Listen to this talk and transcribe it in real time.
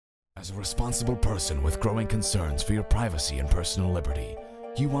As a responsible person with growing concerns for your privacy and personal liberty,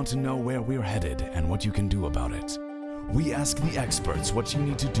 you want to know where we're headed and what you can do about it. We ask the experts what you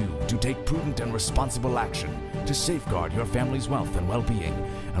need to do to take prudent and responsible action to safeguard your family's wealth and well-being,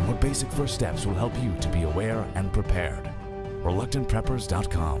 and what basic first steps will help you to be aware and prepared.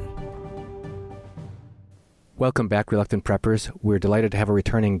 ReluctantPreppers.com. Welcome back, Reluctant Preppers. We're delighted to have a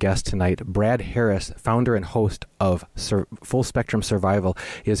returning guest tonight. Brad Harris, founder and host of Full Spectrum Survival,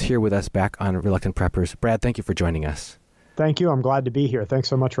 is here with us back on Reluctant Preppers. Brad, thank you for joining us. Thank you. I'm glad to be here. Thanks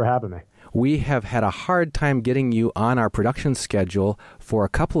so much for having me. We have had a hard time getting you on our production schedule for a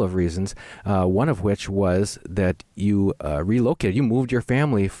couple of reasons, one of which was that you relocated. You moved your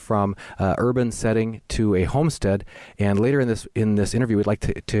family from urban setting to a homestead, and later in this interview, we'd like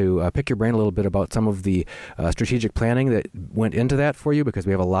to pick your brain a little bit about some of the strategic planning that went into that for you, because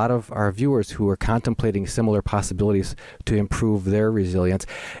we have a lot of our viewers who are contemplating similar possibilities to improve their resilience,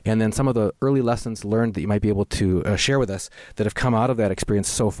 and then some of the early lessons learned that you might be able to share with us that have come out of that experience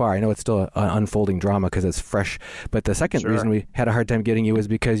so far. I know it's still an unfolding drama because it's fresh, but the second reason we had a hard time getting you is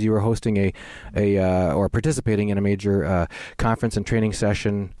because you were hosting or participating in a major conference and training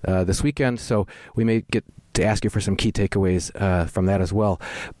session this weekend, so we may get to ask you for some key takeaways from that as well.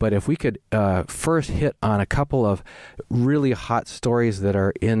 But if we could first hit on a couple of really hot stories that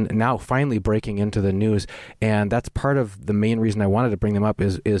are now finally breaking into the news, and that's part of the main reason I wanted to bring them up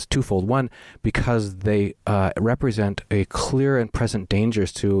is twofold. One, because they represent a clear and present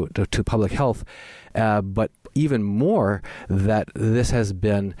dangers to public health, but even more that this has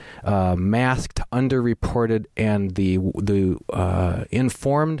been masked, underreported, and the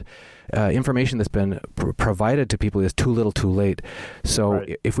informed information that's been provided to people is too little too late. So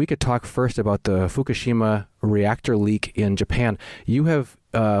if we could talk first about the Fukushima reactor leak in Japan. You have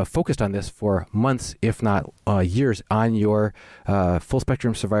focused on this for months, if not years, on your Full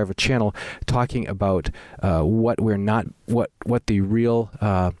Spectrum Survivor channel, talking about what the real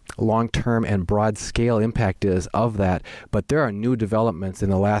long-term and broad-scale impact is of that. But there are new developments in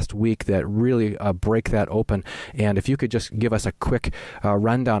the last week that really break that open. And if you could just give us a quick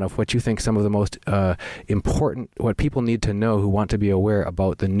rundown of what you think some of the most important, what people need to know who want to be aware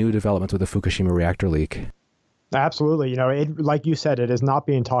about the new developments with the Fukushima reactor leak. Absolutely. Like you said, it is not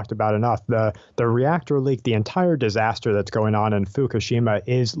being talked about enough. The reactor leak, the entire disaster that's going on in Fukushima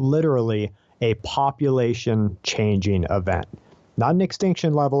is literally a population-changing event. Not an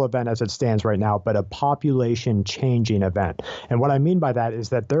extinction level event as it stands right now, but a population-changing event. And what I mean by that is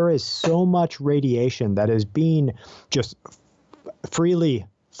that there is so much radiation that is being just freely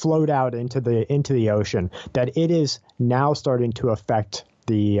flowed out into the ocean that it is now starting to affect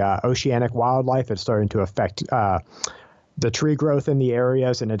the oceanic wildlife. It's starting to affect the tree growth in the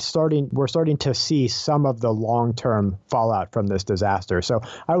areas, and we're starting to see some of the long-term fallout from this disaster. So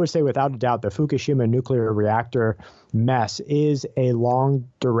I would say without a doubt, the Fukushima nuclear reactor mess is a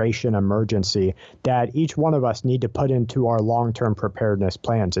long-duration emergency that each one of us need to put into our long-term preparedness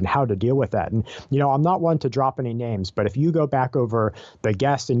plans and how to deal with that. And I'm not one to drop any names, but if you go back over the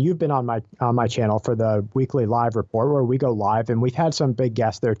guests, and you've been on my channel for the weekly live report where we go live, and we've had some big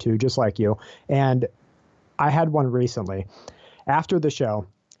guests there too, just like you. And I had one recently. After the show,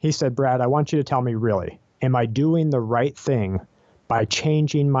 he said, "Brad, I want you to tell me really, am I doing the right thing by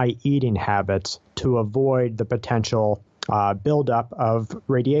changing my eating habits to avoid the potential buildup of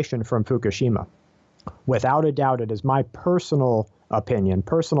radiation from Fukushima?" Without a doubt, it is my personal opinion,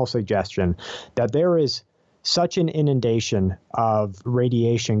 personal suggestion, that there is such an inundation of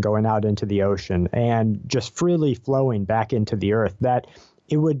radiation going out into the ocean and just freely flowing back into the earth that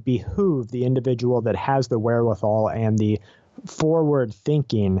it would behoove the individual that has the wherewithal and the forward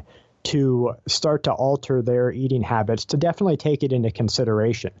thinking to start to alter their eating habits to definitely take it into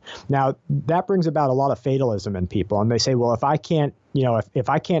consideration. Now, that brings about a lot of fatalism in people, and they say, well, if I can't, if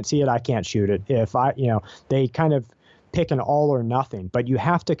I can't see it, I can't shoot it. They kind of pick an all or nothing, but you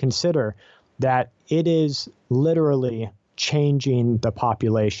have to consider that it is literally changing the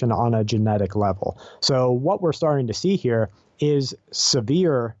population on a genetic level. So what we're starting to see here is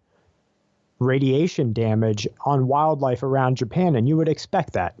severe radiation damage on wildlife around Japan. And you would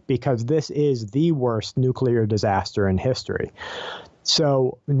expect that because this is the worst nuclear disaster in history.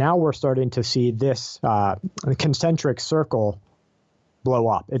 So now we're starting to see this concentric circle blow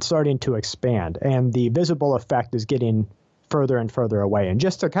up. It's starting to expand, and the visible effect is getting further and further away. And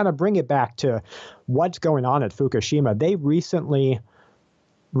just to kind of bring it back to what's going on at Fukushima, they recently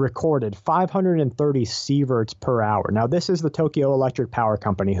recorded 530 sieverts per hour. Now, this is the Tokyo Electric Power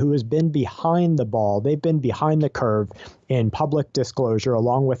Company, who has been behind the ball. They've been behind the curve in public disclosure,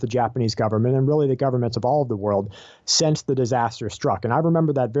 along with the Japanese government and really the governments of all of the world, since the disaster struck. And I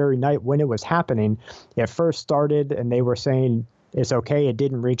remember that very night when it was happening. It first started, and they were saying it's okay, it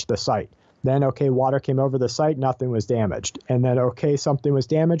didn't reach the site. Then, okay, water came over the site, nothing was damaged. And then, okay, something was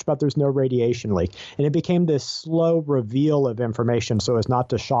damaged, but there's no radiation leak. And it became this slow reveal of information so as not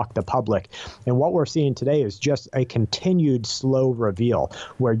to shock the public. And what we're seeing today is just a continued slow reveal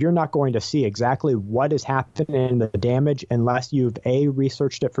where you're not going to see exactly what is happening in the damage unless you've A,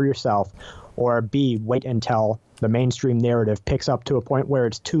 researched it for yourself, or B, wait until the mainstream narrative picks up to a point where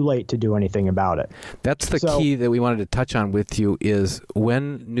it's too late to do anything about it. That's the key that we wanted to touch on with you, is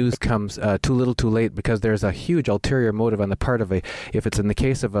when news comes too little too late, because there's a huge ulterior motive on the part of if it's in the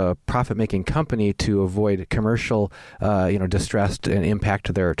case of a profit-making company to avoid commercial distress and impact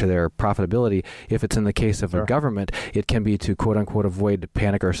to their profitability. If it's in the case of a government, it can be to quote-unquote avoid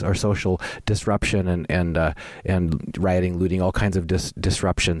panic or social disruption and rioting, looting, all kinds of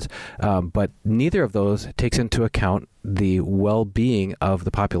disruptions. But neither of those takes into account the well-being of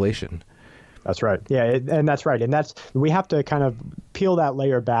the population. That's right. Yeah, and that's right. And we have to kind of peel that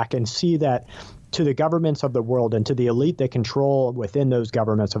layer back and see that to the governments of the world and to the elite that control within those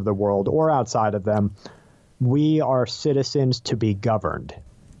governments of the world or outside of them, we are citizens to be governed.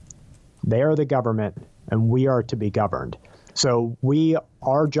 They are the government, and we are to be governed. So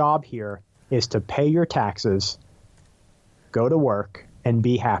our job here is to pay your taxes, go to work, and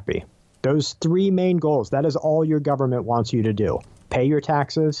be happy. Those three main goals, that is all your government wants you to do. Pay your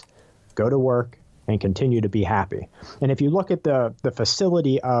taxes, go to work, and continue to be happy. And if you look at the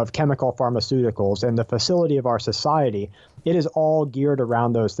facility of chemical pharmaceuticals and the facility of our society, it is all geared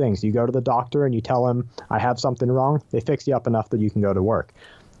around those things. You go to the doctor and you tell them, I have something wrong. They fix you up enough that you can go to work.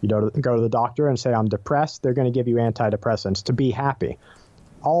 You go to the doctor and say, I'm depressed. They're going to give you antidepressants to be happy,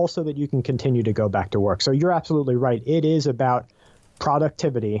 all so that you can continue to go back to work. So you're absolutely right. It is about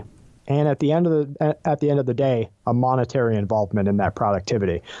productivity. And at the end of the day, a monetary involvement in that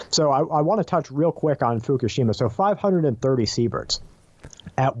productivity. So I want to touch real quick on Fukushima. So 530 sieverts.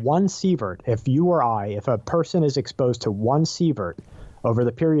 At one sievert, if a person is exposed to one sievert over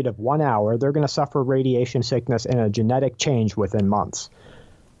the period of 1 hour, they're going to suffer radiation sickness and a genetic change within months.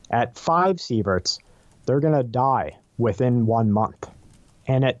 At 5 sieverts, they're going to die within 1 month.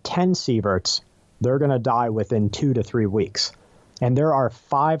 And at 10 sieverts, they're going to die within 2 to 3 weeks. And there are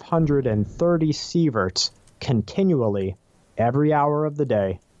 530 sieverts continually, every hour of the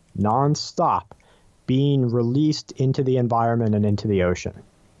day, nonstop, being released into the environment and into the ocean.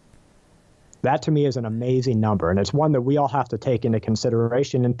 That, to me, is an amazing number, and it's one that we all have to take into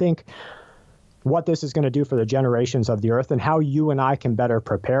consideration and think what this is going to do for the generations of the Earth and how you and I can better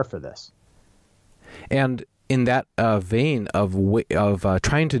prepare for this. And in that vein of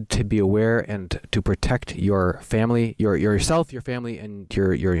trying to be aware and to protect your family, yourself, your family, and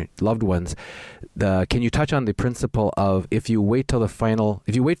your loved ones, can you touch on the principle of if you wait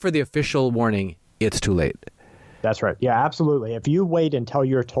for the official warning, it's too late? That's right. Yeah, absolutely. If you wait until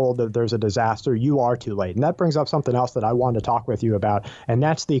you're told that there's a disaster, you are too late. And that brings up something else that I wanted to talk with you about, and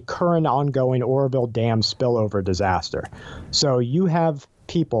that's the current ongoing Oroville Dam spillover disaster. So you have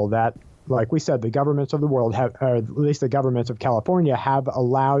people that, like we said, the governments of the world have, or at least the governments of California, have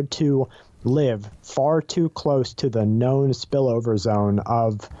allowed to live far too close to the known spillover zone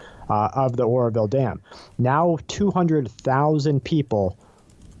of the Oroville Dam. Now 200,000 people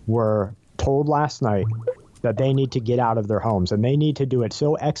were told last night that they need to get out of their homes, and they need to do it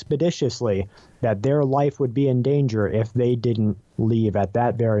so expeditiously that their life would be in danger if they didn't leave at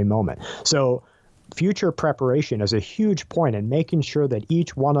that very moment. So future preparation is a huge point in making sure that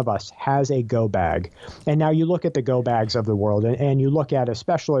each one of us has a go bag. And now you look at the go bags of the world, and you look at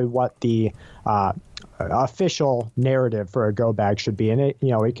especially what the official narrative for a go bag should be. And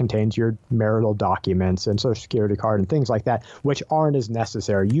it contains your marital documents and Social Security card and things like that, which aren't as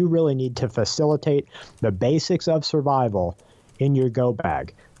necessary. You really need to facilitate the basics of survival in your go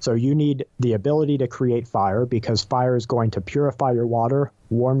bag. So you need the ability to create fire, because fire is going to purify your water,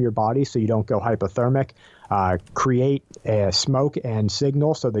 warm your body so you don't go hypothermic, create a smoke and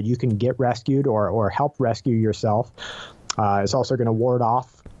signal so that you can get rescued or help rescue yourself. It's also going to ward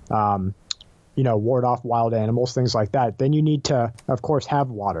off wild animals, things like that. Then you need to, of course, have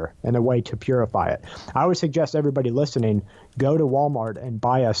water and a way to purify it. I would suggest everybody listening, go to Walmart and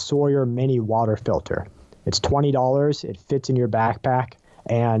buy a Sawyer mini water filter. It's $20. It fits in your backpack.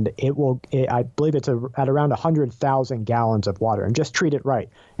 and I believe it's at around 100,000 gallons of water, and just treat it right.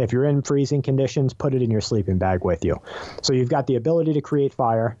 If you're in freezing conditions, put it in your sleeping bag with you. So you've got the ability to create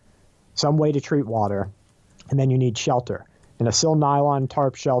fire, some way to treat water, and then you need shelter. And a sil nylon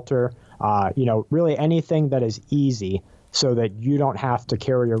tarp shelter, really anything that is easy so that you don't have to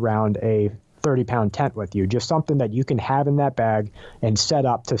carry around a 30-pound tent with you, just something that you can have in that bag and set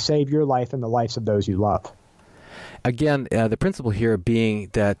up to save your life and the lives of those you love. Again, the principle here being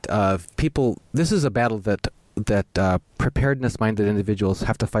that this is a battle that preparedness-minded individuals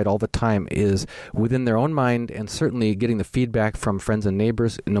have to fight all the time, is within their own mind, and certainly getting the feedback from friends and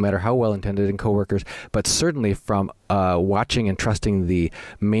neighbors, no matter how well-intended, and coworkers, but certainly from watching and trusting the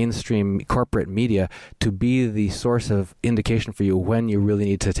mainstream corporate media to be the source of indication for you when you really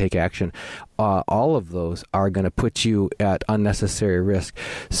need to take action. All of those are going to put you at unnecessary risk.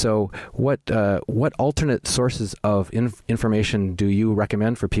 So what alternate sources of information do you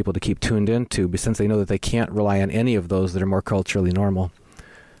recommend for people to keep tuned into, since they know that they can't rely on any of those that are more culturally normal?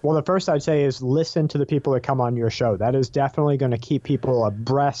 Well, the first I'd say is listen to the people that come on your show. That is definitely going to keep people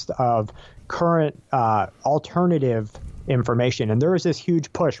abreast of current alternative information. And there is this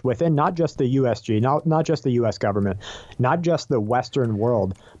huge push within not just the USG, not just the U.S. government, not just the Western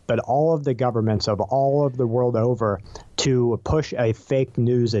world, but all of the governments of all of the world over to push a fake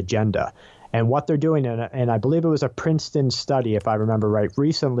news agenda. And what they're doing, and I believe it was a Princeton study, if I remember right,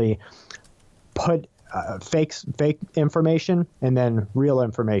 recently put fake information and then real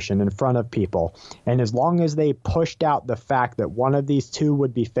information in front of people. And as long as they pushed out the fact that one of these two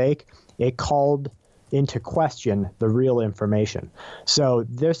would be fake, it called into question the real information. So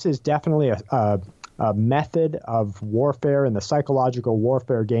this is definitely a method of warfare and the psychological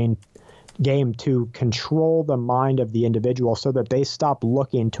warfare game to control the mind of the individual so that they stop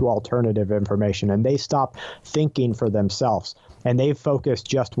looking to alternative information and they stop thinking for themselves. And they focus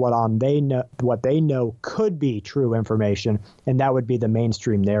just what they know could be true information, and that would be the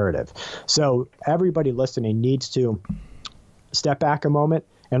mainstream narrative. So everybody listening needs to step back a moment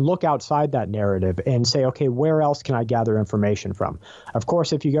and look outside that narrative and say, okay, where else can I gather information from? Of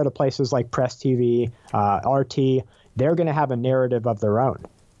course, if you go to places like Press TV, RT, they're going to have a narrative of their own.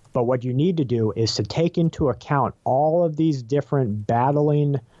 But what you need to do is to take into account all of these different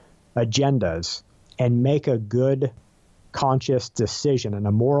battling agendas and make a good, conscious decision and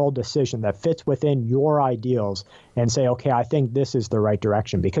a moral decision that fits within your ideals and say, okay, I think this is the right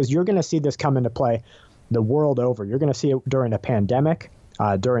direction, because you're going to see this come into play the world over. You're going to see it during a pandemic,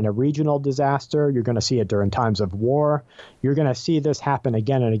 during a regional disaster. You're going to see it during times of war. You're going to see this happen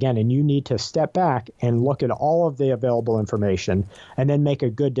again and again, and you need to step back and look at all of the available information and then make a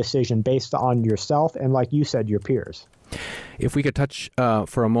good decision based on yourself and, like you said, your peers. If we could touch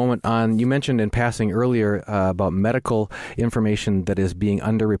for a moment on, you mentioned in passing earlier about medical information that is being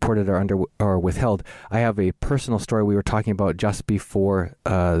underreported or withheld. I have a personal story we were talking about just before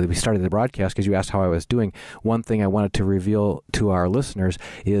we started the broadcast, because you asked how I was doing. One thing I wanted to reveal to our listeners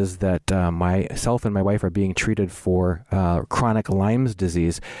is that myself and my wife are being treated for chronic Lyme's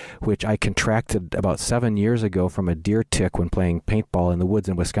disease, which I contracted about 7 years ago from a deer tick when playing paintball in the woods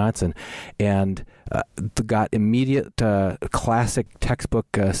in Wisconsin, and got immediate classic textbook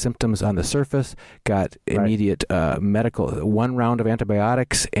symptoms on the surface, got immediate medical, 1 round of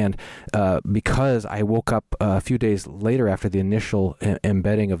antibiotics, and because I woke up a few days later after the initial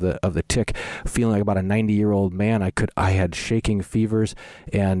embedding of the tick, feeling like about a 90-year-old man. I had shaking fevers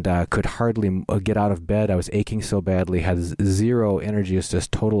and could hardly get out of bed. I was aching so badly, had zero energy. It's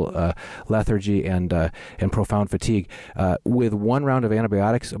just total lethargy and profound fatigue. With 1 round of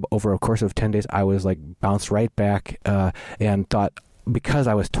antibiotics over a course of 10 days, I was like bounced right back and thought, because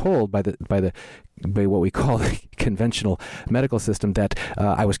I was told by what we call the conventional medical system that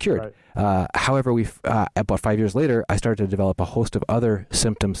I was cured. Right. However, about 5 years later, I started to develop a host of other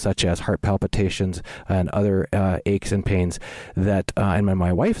symptoms such as heart palpitations and other aches and pains that, and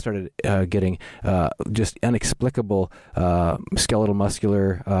my wife started getting just inexplicable skeletal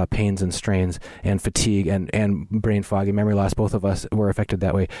muscular pains and strains and fatigue and brain fog and memory loss. Both of us were affected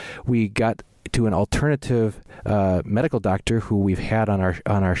that way. We got to an alternative medical doctor who we've had on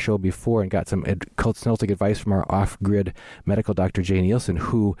our show before and got some consulting advice from our off-grid medical doctor, Jay Nielsen,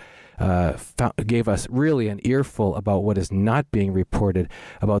 who gave us really an earful about what is not being reported,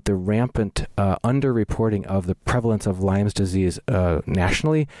 about the rampant underreporting of the prevalence of Lyme's disease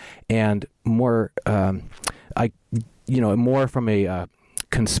nationally, and more from a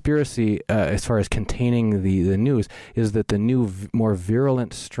conspiracy as far as containing the news is that the new, more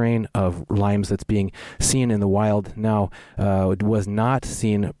virulent strain of limes that's being seen in the wild now was not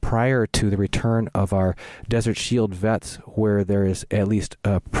seen prior to the return of our Desert Shield vets, where there is at least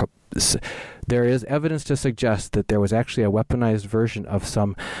there is evidence to suggest that there was actually a weaponized version of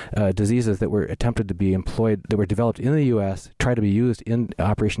some diseases that were attempted to be employed, that were developed in the U.S., tried to be used in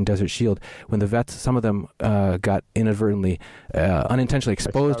Operation Desert Shield. When the vets, some of them got inadvertently, unintentionally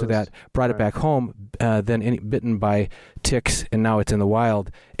exposed to that, brought it back home, then bitten by ticks, and now it's in the wild.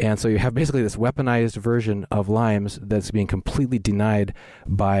 And so you have basically this weaponized version of limes that's being completely denied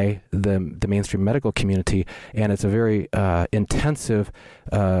by the mainstream medical community, and it's a very intensive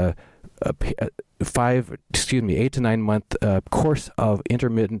 8 to 9 month course of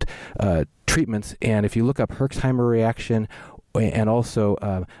intermittent treatments. And if you look up Herxheimer reaction and also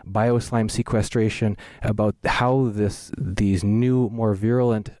bioslime sequestration, about how these new, more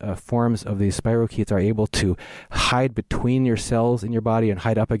virulent forms of these spirochetes are able to hide between your cells in your body and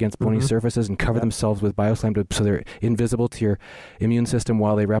hide up against bony surfaces and cover themselves with bioslime so they're invisible to your immune system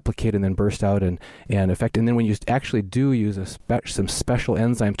while they replicate and then burst out and affect. And then when you actually do use some special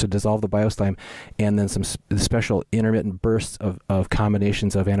enzymes to dissolve the bioslime, and then some special intermittent bursts of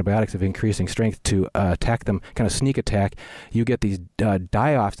combinations of antibiotics of increasing strength to attack them, kind of sneak attack, you get these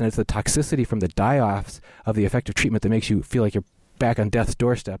die-offs, and it's the toxicity from the die-offs of the effective treatment that makes you feel like you're back on death's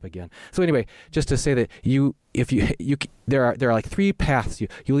doorstep again. So anyway, just to say that there are like three paths.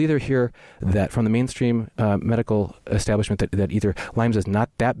 You'll either hear that from the mainstream medical establishment that either Lyme's is not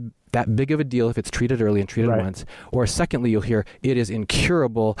that big of a deal if it's treated early and treated once, or secondly, you'll hear it is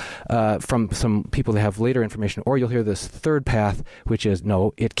incurable from some people that have later information, or you'll hear this third path, which is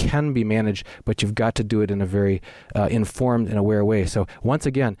no, it can be managed, but you've got to do it in a very informed and aware way. So once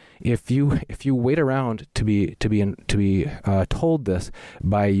again, if you wait around to be told this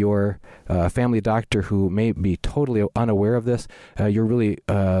by your family doctor who may be totally unaware of this, you're really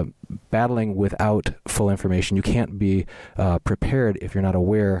battling without full information. You can't be prepared if you're not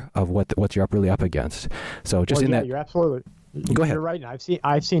aware of what you're really up against. So just you're absolutely. Go ahead. You're right.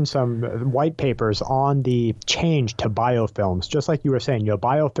 I've seen some white papers on the change to biofilms. Just like you were saying,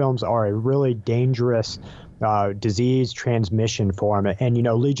 biofilms are a really dangerous disease transmission form. And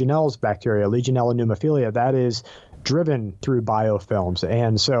Legionell's bacteria, Legionella pneumophilia, that is driven through biofilms.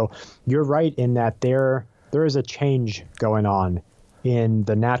 And so you're right in that there is a change going on in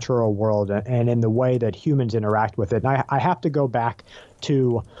the natural world and in the way that humans interact with it. And I have to go back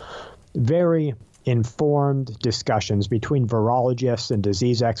to very informed discussions between virologists and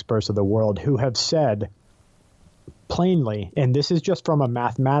disease experts of the world who have said plainly, and this is just from a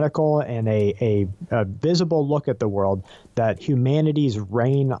mathematical and a visible look at the world, that humanity's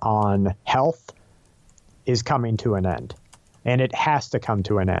reign on health is coming to an end. And it has to come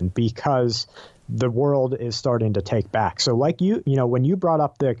to an end because the world is starting to take back. So like when you brought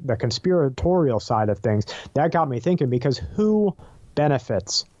up the conspiratorial side of things, that got me thinking, because who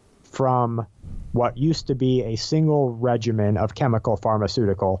benefits from what used to be a single regimen of chemical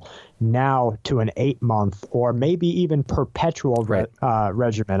pharmaceutical now to an 8-month or maybe even perpetual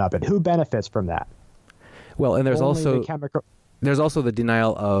regimen of it? Who benefits from that? Well, and there's There's also the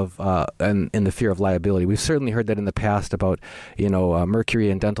denial of and the fear of liability. We've certainly heard that in the past about,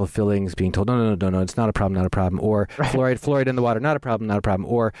 mercury in dental fillings being told, no, it's not a problem, or fluoride in the water, not a problem,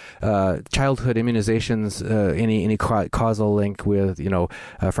 or childhood immunizations, any causal link with,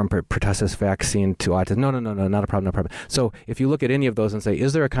 from pertussis vaccine to autism. No, not a problem. So if you look at any of those and say,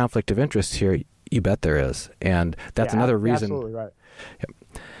 is there a conflict of interest here? You bet there is, and that's another reason. Absolutely right. Yep.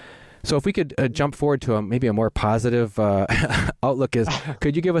 So if we could jump forward to maybe a more positive outlook,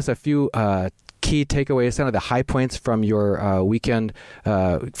 could you give us a few key takeaways, some of the high points from your weekend?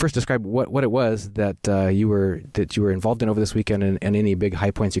 First, describe what it was that you were involved in over this weekend, and any big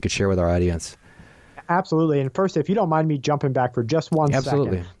high points you could share with our audience. Absolutely. And first, if you don't mind me jumping back for just one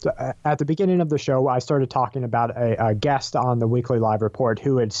second. So, at the beginning of the show, I started talking about a guest on the Weekly Live Report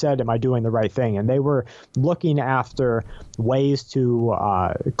who had said, am I doing the right thing? And they were looking after ways to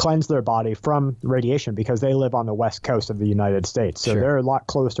cleanse their body from radiation because they live on the west coast of the United States. So they're a lot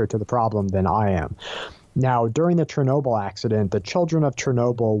closer to the problem than I am. Now, during the Chernobyl accident, the children of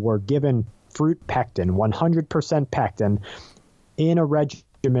Chernobyl were given fruit pectin, 100% pectin, in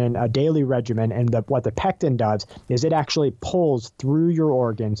a daily regimen, and what the pectin does is it actually pulls through your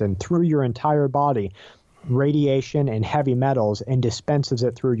organs and through your entire body radiation and heavy metals and dispenses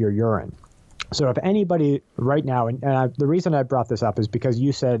it through your urine. So if anybody right now, the reason I brought this up is because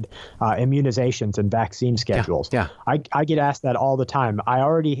you said immunizations and vaccine schedules. Yeah. I get asked that all the time.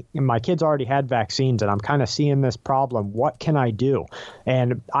 My kids already had vaccines, and I'm kind of seeing this problem. What can I do?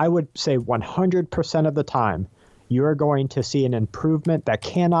 And I would say 100% of the time, you're going to see an improvement that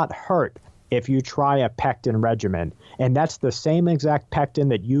cannot hurt if you try a pectin regimen. And that's the same exact pectin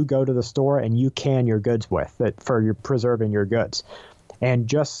that you go to the store and you can your goods with for your preserving your goods. And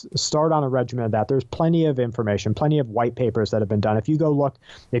just start on a regimen of that. There's plenty of information, plenty of white papers that have been done. If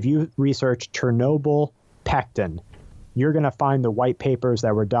you research Chernobyl pectin, you're going to find the white papers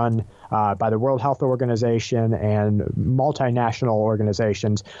that were done by the World Health Organization and multinational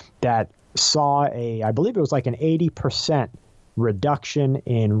organizations that saw I believe it was like an 80% reduction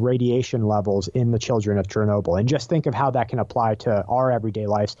in radiation levels in the children of Chernobyl. And just think of how that can apply to our everyday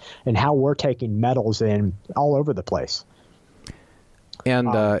lives and how we're taking metals in all over the place. And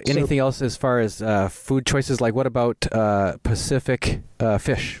anything else as far as food choices? Like what about Pacific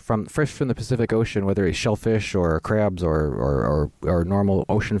fish from the Pacific Ocean, whether it's shellfish or crabs or normal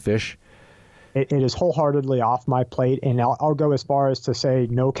ocean fish? It is wholeheartedly off my plate, and I'll go as far as to say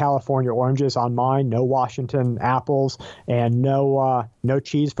no California oranges on mine, no Washington apples, and no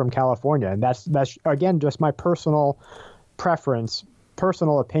cheese from California. And that's again just my personal preference,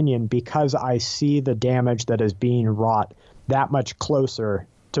 personal opinion, because I see the damage that is being wrought that much closer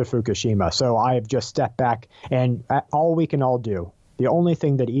to Fukushima. So I've just stepped back, and all we can all do, the only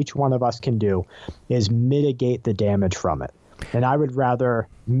thing that each one of us can do is mitigate the damage from it. And I would rather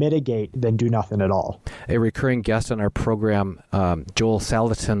mitigate than do nothing at all. A recurring guest on our program, Joel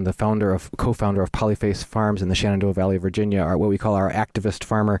Salveton, the co-founder of Polyface Farms in the Shenandoah Valley, Virginia, what we call our activist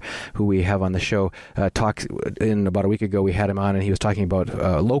farmer, who we have on the show, talks in about a week ago. We had him on, and he was talking about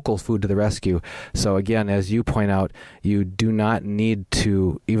local food to the rescue. So again, as you point out, you do not need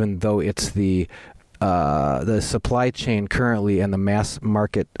to, even though it's the supply chain currently and the mass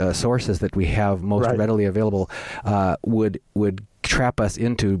market sources that we have most readily available would trap us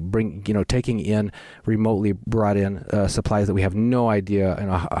into taking in remotely brought in supplies that we have no idea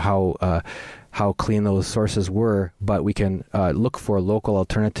how clean those sources were, but we can look for local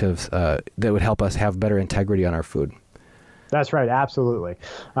alternatives that would help us have better integrity on our food. That's right. Absolutely.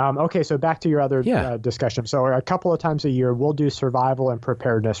 Okay, so back to your other discussion. So a couple of times a year, we'll do survival and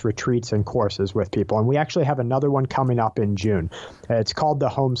preparedness retreats and courses with people. And we actually have another one coming up in June. It's called the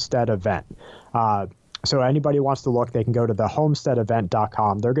Homestead Event. So anybody who wants to look, they can go to the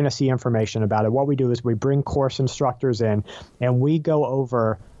homestead-event.com. They're going to see information about it. What we do is we bring course instructors in, and we go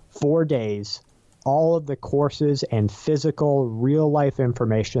over 4 days all of the courses and physical real-life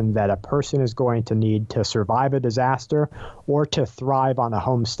information that a person is going to need to survive a disaster or to thrive on a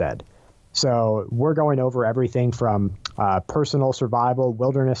homestead. So we're going over everything from personal survival,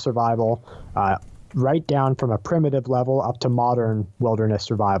 wilderness survival, right down from a primitive level up to modern wilderness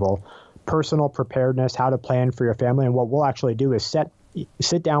survival, personal preparedness, how to plan for your family. And what we'll actually do is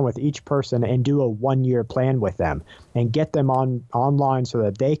sit down with each person and do a 1-year plan with them and get them online so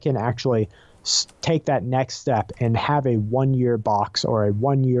that they can actually take that next step and have a 1-year box or a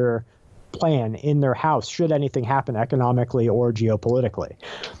 1-year plan in their house should anything happen economically or geopolitically.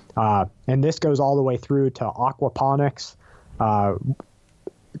 And this goes all the way through to aquaponics,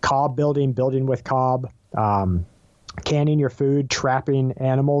 cob building with cob, canning your food, trapping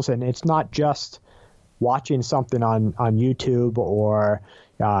animals. And it's not just watching something on YouTube or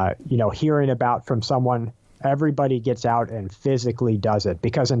hearing about from someone. Everybody gets out and physically does it,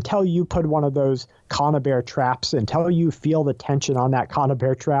 because until you put one of those conibear traps, until you feel the tension on that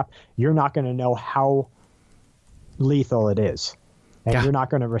conibear trap, you're not going to know how lethal it is. And you're not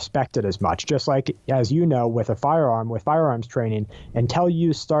going to respect it as much. Just like, as you know, with a firearm, with firearms training, until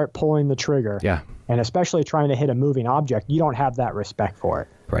you start pulling the trigger, and especially trying to hit a moving object, you don't have that respect for it.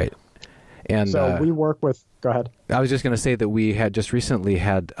 Right. And so we work with, go ahead. I was just going to say that we had just recently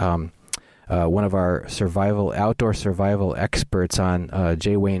had one of our outdoor survival experts on,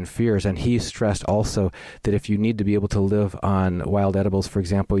 Jay Wayne Fears, and he stressed also that if you need to be able to live on wild edibles, for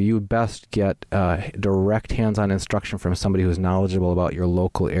example, you best get direct hands-on instruction from somebody who's knowledgeable about your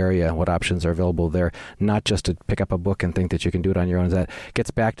local area and what options are available there, not just to pick up a book and think that you can do it on your own. That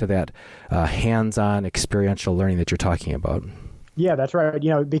gets back to that hands-on experiential learning that you're talking about. Yeah, that's right.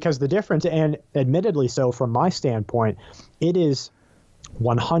 Because the difference, and admittedly so from my standpoint, it is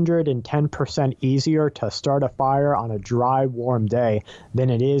 110% easier to start a fire on a dry, warm day than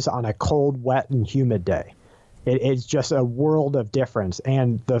it is on a cold, wet, and humid day. It's just a world of difference.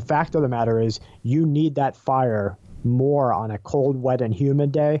 And the fact of the matter is, you need that fire more on a cold, wet, and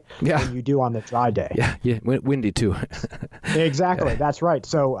humid day than you do on the dry day. Yeah, windy too. Exactly, that's right.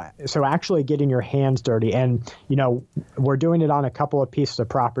 So actually getting your hands dirty, and we're doing it on a couple of pieces of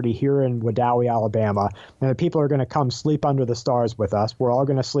property here in Wedowee, Alabama, and the people are going to come sleep under the stars with us. We're all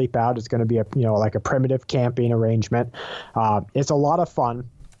going to sleep out. It's going to be like a primitive camping arrangement. It's a lot of fun.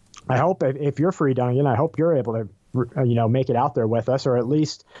 I hope if you're free, Duncan, I hope you're able to make it out there with us, or at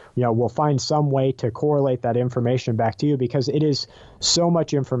least, we'll find some way to correlate that information back to you, because it is so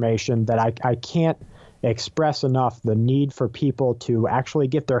much information that I can't express enough the need for people to actually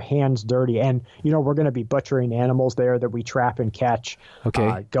get their hands dirty. And, we're going to be butchering animals there that we trap and catch,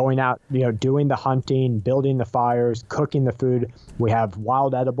 going out, doing the hunting, building the fires, cooking the food. We have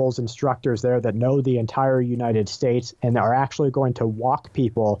wild edibles instructors there that know the entire United States and are actually going to walk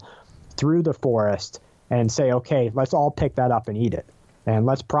people through the forest and say, okay, let's all pick that up and eat it, and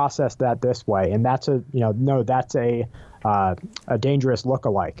let's process that this way. And that's a dangerous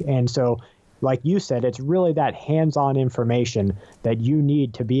lookalike. And so, like you said, it's really that hands-on information that you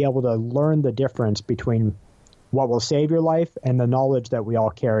need to be able to learn the difference between what will save your life and the knowledge that we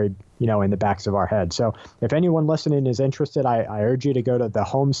all carry, in the backs of our heads. So if anyone listening is interested, I urge you to go to the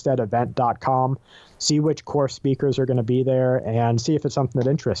homestead-event.com, see which course speakers are going to be there, and see if it's something that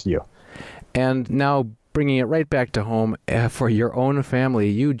interests you. And now, bringing it right back to home, for your own family,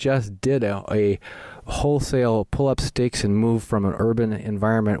 you just did a wholesale pull up stakes and move from an urban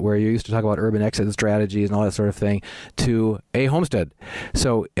environment where you used to talk about urban exit strategies and all that sort of thing to a homestead.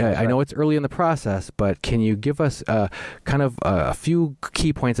 So I know it's early in the process, but can you give us kind of a few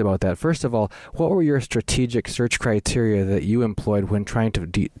key points about that? First of all, what were your strategic search criteria that you employed when trying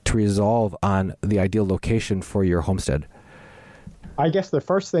to resolve on the ideal location for your homestead? I guess the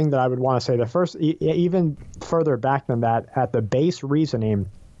first thing that I would want to say, even further back than that, at the base reasoning,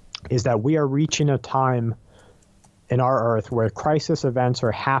 is that we are reaching a time in our Earth where crisis events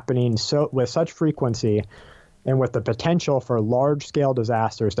are happening with such frequency, and with the potential for large-scale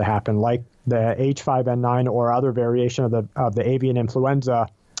disasters to happen, like the H5N9 or other variation of the avian influenza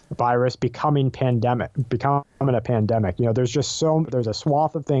virus becoming a pandemic. There's a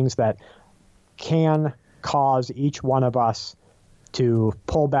swath of things that can cause each one of us to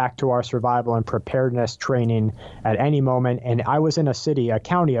pull back to our survival and preparedness training at any moment. And I was in a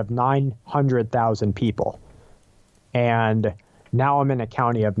county of 900,000 people. And now I'm in a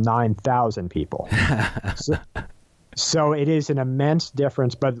county of 9,000 people. So it is an immense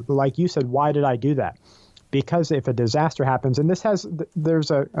difference. But like you said, why did I do that? Because if a disaster happens, and there's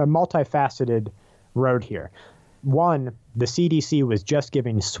a multifaceted road here. One, the CDC was just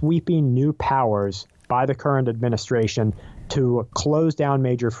giving sweeping new powers by the current administration to close down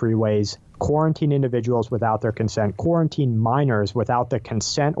major freeways, quarantine individuals without their consent, quarantine minors without the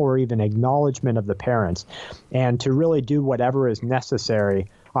consent or even acknowledgement of the parents, and to really do whatever is necessary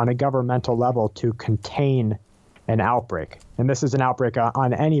on a governmental level to contain an outbreak. And this is an outbreak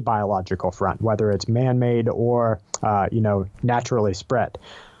on any biological front, whether it's man-made or naturally spread.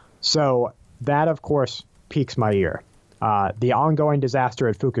 So that, of course, piques my ear. The ongoing disaster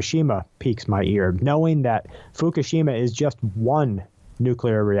at Fukushima piques my ear, knowing that Fukushima is just one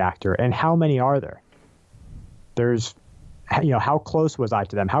nuclear reactor. And how many are there? There's, how close was I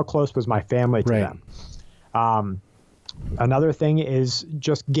to them? How close was my family to them? Another thing is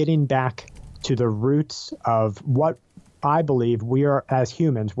just getting back to the roots of what I believe we are, as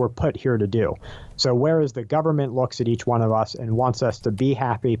humans, we're put here to do. So whereas the government looks at each one of us and wants us to be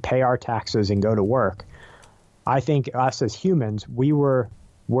happy, pay our taxes, and go to work, I think us as humans, we're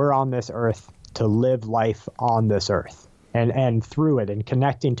on this earth to live life on this earth and through it and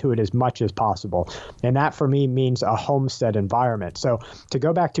connecting to it as much as possible. And that for me means a homestead environment. So to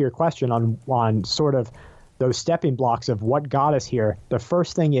go back to your question on sort of those stepping blocks of what got us here, the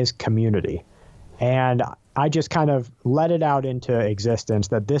first thing is community. And I just kind of let it out into existence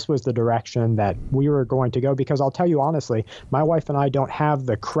that this was the direction that we were going to go, because I'll tell you honestly, my wife and I don't have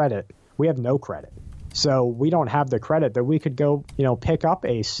the credit. We have no credit. So we don't have the credit that we could go, pick up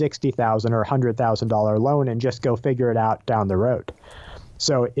a $60,000 or $100,000 loan and just go figure it out down the road.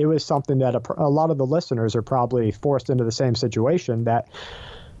 So it was something that a lot of the listeners are probably forced into the same situation, that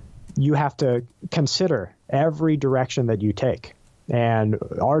you have to consider every direction that you take. And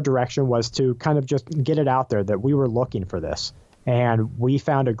our direction was to kind of just get it out there that we were looking for this. And we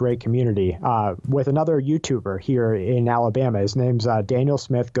found a great community with another YouTuber here in Alabama. His name's Daniel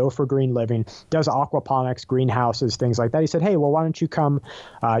Smith, Go for Green Living, does aquaponics, greenhouses, things like that. He said, hey, well, why don't you come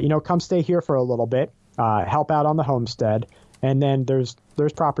stay here for a little bit, help out on the homestead, And then there's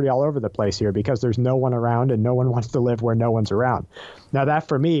property all over the place here because there's no one around and no one wants to live where no one's around. Now that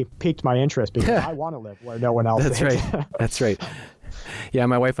for me piqued my interest because I want to live where no one else is. That's right. That's right. Yeah,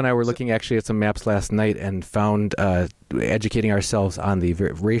 my wife and I were looking actually at some maps last night and found, educating ourselves on the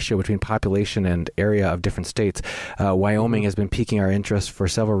ratio between population and area of different states. Wyoming has been piquing our interest for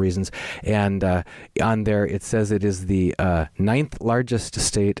several reasons. And on there, it says it is the 9th largest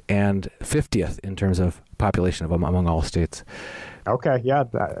state and 50th in terms of population among all states. Okay, yeah.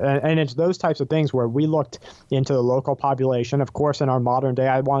 And it's those types of things where we looked into the local population. Of course, in our modern day,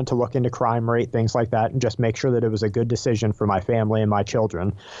 I wanted to look into crime rate, things like that, and just make sure that it was a good decision for my family and my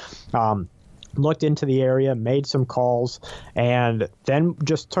children. Looked into the area, made some calls, and then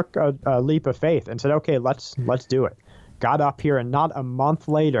just took a leap of faith and said, okay, let's do it. Got up here, and not a month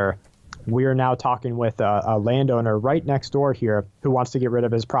later, we are now talking with a landowner right next door here who wants to get rid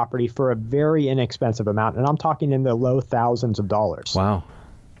of his property for a very inexpensive amount. And I'm talking in the low thousands of dollars. Wow.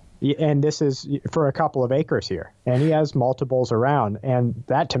 And this is for a couple of acres here. And he has multiples around. And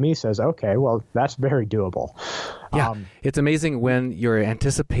that to me says, okay, well, that's very doable. Yeah, it's amazing when you're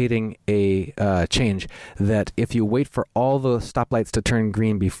anticipating a change that if you wait for all the stoplights to turn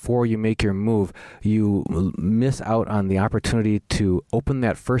green before you make your move, you miss out on the opportunity to open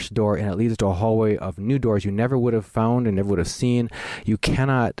that first door, and it leads to a hallway of new doors you never would have found and never would have seen. You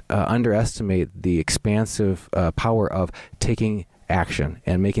cannot underestimate the expansive power of taking action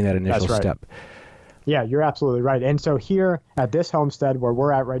and making that initial step. Yeah, you're absolutely right. And so here at this homestead where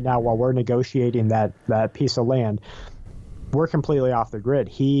we're at right now, while we're negotiating that piece of land, we're completely off the grid.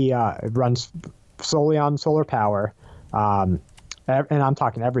 He runs solely on solar power, and I'm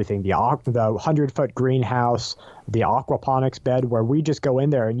talking everything, the 100-foot greenhouse, the aquaponics bed, where we just go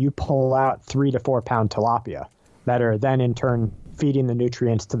in there and you pull out 3 to 4 pound tilapia that are then in turn feeding the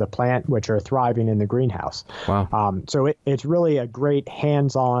nutrients to the plant, which are thriving in the greenhouse. Wow. So it's really a great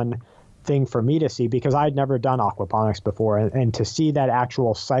hands-on thing for me to see because I'd never done aquaponics before, and to see that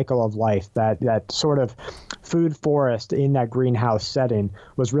actual cycle of life, that sort of food forest in that greenhouse setting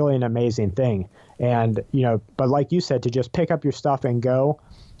was really an amazing thing. And, but like you said, to just pick up your stuff and go,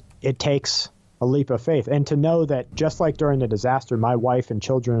 it takes a leap of faith. And to know that just like during the disaster, my wife and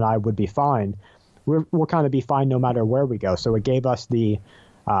children and I would be fine, we'll kind of be fine no matter where we go. So it gave us the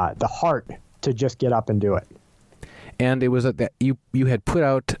heart to just get up and do it. And it was that you had put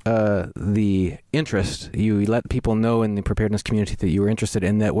out the interest. You let people know in the preparedness community that you were interested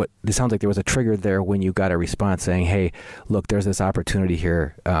in that. It sounds like there was a trigger there when you got a response saying, "Hey, look, there's this opportunity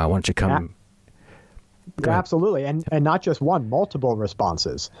here. Why don't you come?" Yeah, absolutely, and not just one, multiple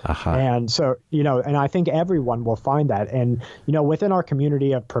responses. Uh-huh. And so and I think everyone will find that. And within our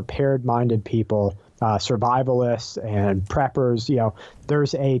community of prepared-minded people, survivalists and preppers,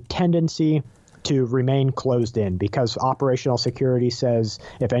 there's a tendency to remain closed in because operational security says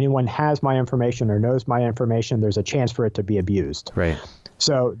if anyone has my information or knows my information, there's a chance for it to be abused. Right.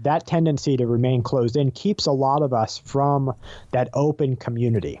 So that tendency to remain closed in keeps a lot of us from that open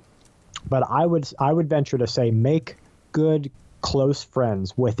community. But I would venture to say make good, close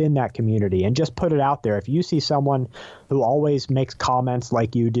friends within that community and just put it out there. If you see someone who always makes comments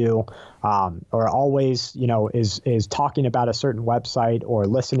like you do, or always, is talking about a certain website or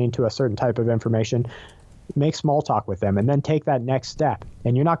listening to a certain type of information, make small talk with them and then take that next step.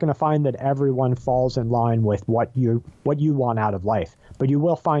 And you're not going to find that everyone falls in line with what you want out of life, but you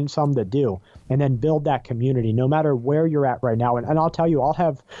will find some that do. And then build that community no matter where you're at right now. And I'll tell you, I'll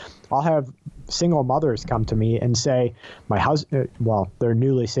have single mothers come to me and say, my husband, well, they're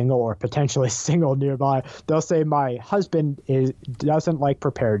newly single or potentially single nearby. They'll say, my husband doesn't like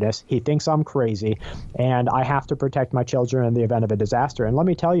preparedness. He thinks I'm crazy and I have to protect my children in the event of a disaster. And let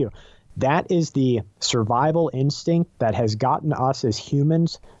me tell you, that is the survival instinct that has gotten us as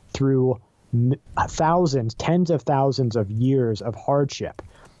humans through thousands, tens of thousands of years of hardship.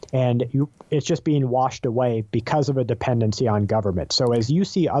 And it's just being washed away because of a dependency on government. So as you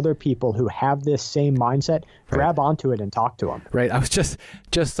see other people who have this same mindset, grab onto it and talk to them. Right. I was just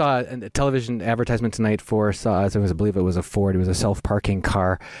saw a television advertisement tonight for, I believe it was a Ford. It was a self-parking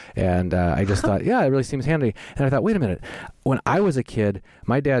car. And I just thought, yeah, it really seems handy. And I thought, wait a minute. When I was a kid,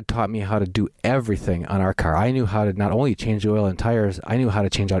 my dad taught me how to do everything on our car. I knew how to not only change the oil and tires, I knew how to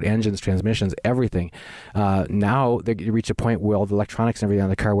change out engines, transmissions, everything. Now they reach a point where all the electronics and everything on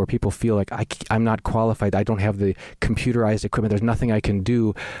the car where people feel like I'm not qualified. I don't have the computerized equipment. There's nothing I can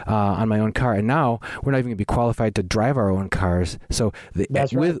do on my own car. And now we're not even going to be qualified to drive our own cars. So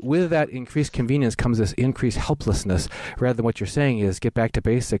with that increased convenience comes this increased helplessness. Rather than what you're saying is get back to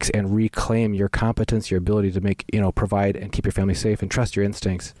basics and reclaim your competence, your ability to make, provide and keep your family safe and trust your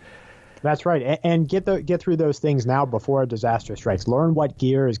instincts. That's right, and get through those things now before a disaster strikes. Learn what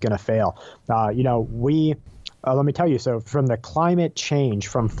gear is going to fail. Let me tell you. So from the climate change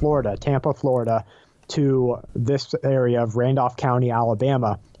from Florida, Tampa, Florida, to this area of Randolph County,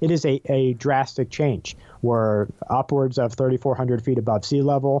 Alabama, it is a drastic change. We're upwards of 3,400 feet above sea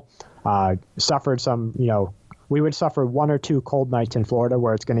level. Suffered some, we would suffer 1 or 2 cold nights in Florida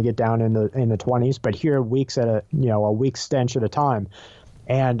where it's going to get down in the 20s, but here weeks at a week's stench at a time.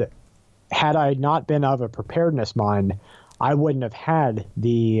 And had I not been of a preparedness mind, I wouldn't have had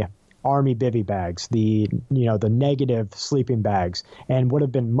the Army bivy bags, the negative sleeping bags, and would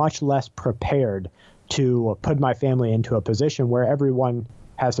have been much less prepared to put my family into a position where everyone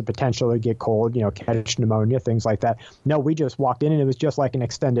has the potential to get cold, catch pneumonia, things like that. No, we just walked in and it was just like an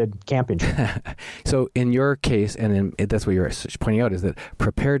extended camping trip. So in your case, and that's what you're pointing out, is that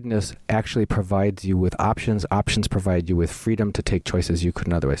preparedness actually provides you with options. Options provide you with freedom to take choices you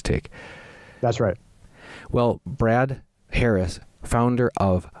couldn't otherwise take. That's right. Well, Brad Harris, founder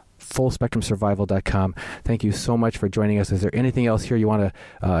of fullspectrumsurvival.com. Thank you so much for joining us. Is there anything else here you want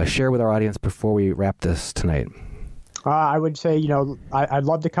to share with our audience before we wrap this tonight? I would say, I'd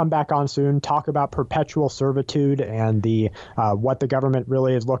love to come back on soon, talk about perpetual servitude and the what the government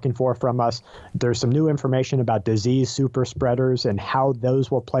really is looking for from us. There's some new information about disease super spreaders and how those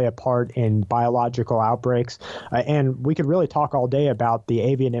will play a part in biological outbreaks. And we could really talk all day about the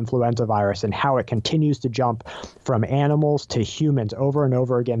avian influenza virus and how it continues to jump from animals to humans over and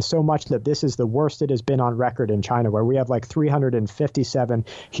over again, so much that this is the worst it has been on record in China, where we have like 357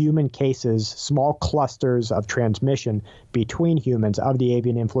 human cases, small clusters of transmission between humans of the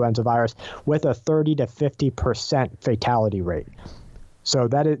avian influenza virus, with a 30 to 50% fatality rate. So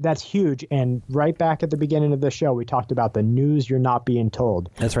that's huge. And right back at the beginning of the show, we talked about the news you're not being told.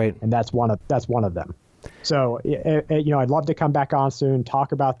 That's right. And that's one of them. So, I'd love to come back on soon,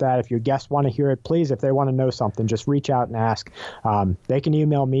 talk about that. If your guests want to hear it, please, if they want to know something, just reach out and ask. They can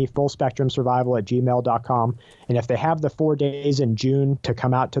email me, fullspectrumsurvival@gmail.com. And if they have the 4 days in June to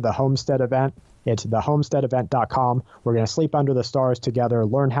come out to the Homestead event, it's thehomestead-event.com. We're going to sleep under the stars together,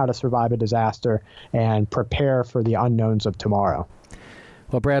 learn how to survive a disaster, and prepare for the unknowns of tomorrow.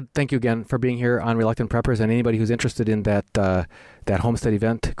 Well, Brad, thank you again for being here on Reluctant Preppers. And anybody who's interested in that Homestead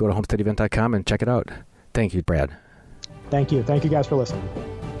event, go to homestead-event.com and check it out. Thank you, Brad. Thank you. Thank you guys for listening.